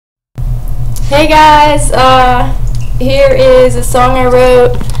Hey guys, here is a song I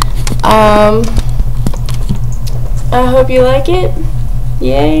wrote. I hope you like it.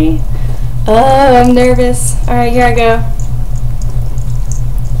 Yay. I'm nervous. Alright, here I go.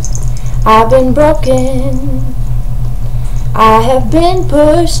 I've been broken. I have been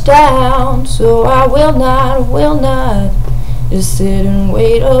pushed down, so I will not just sit and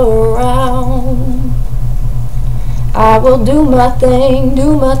wait around. I will do my thing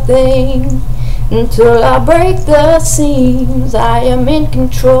until I break the seams. I am in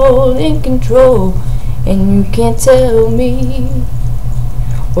control, and you can't tell me.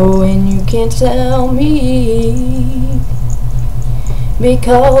 Oh, and you can't tell me,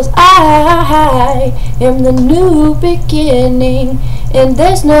 because I am the new beginning, and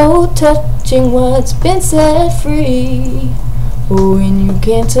there's no touching what's been set free. Oh, and you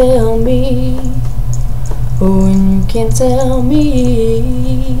can't tell me. Oh, and you can't tell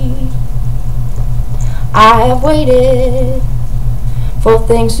me. I have waited for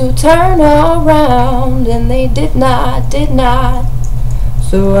things to turn around, and they did not.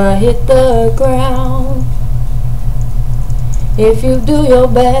 So I hit the ground. If you do your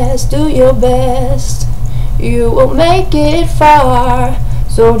best, you will make it far.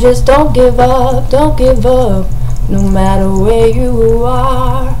 So just don't give up, no matter where you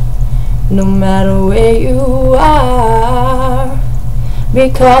are. No matter where you are,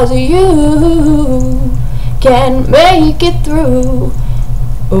 because you can make it through.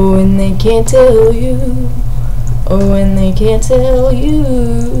 Oh, and they can't tell you. Oh, and they can't tell you.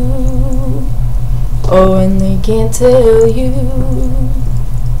 Oh, and they can't tell you.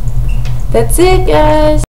 That's it, guys.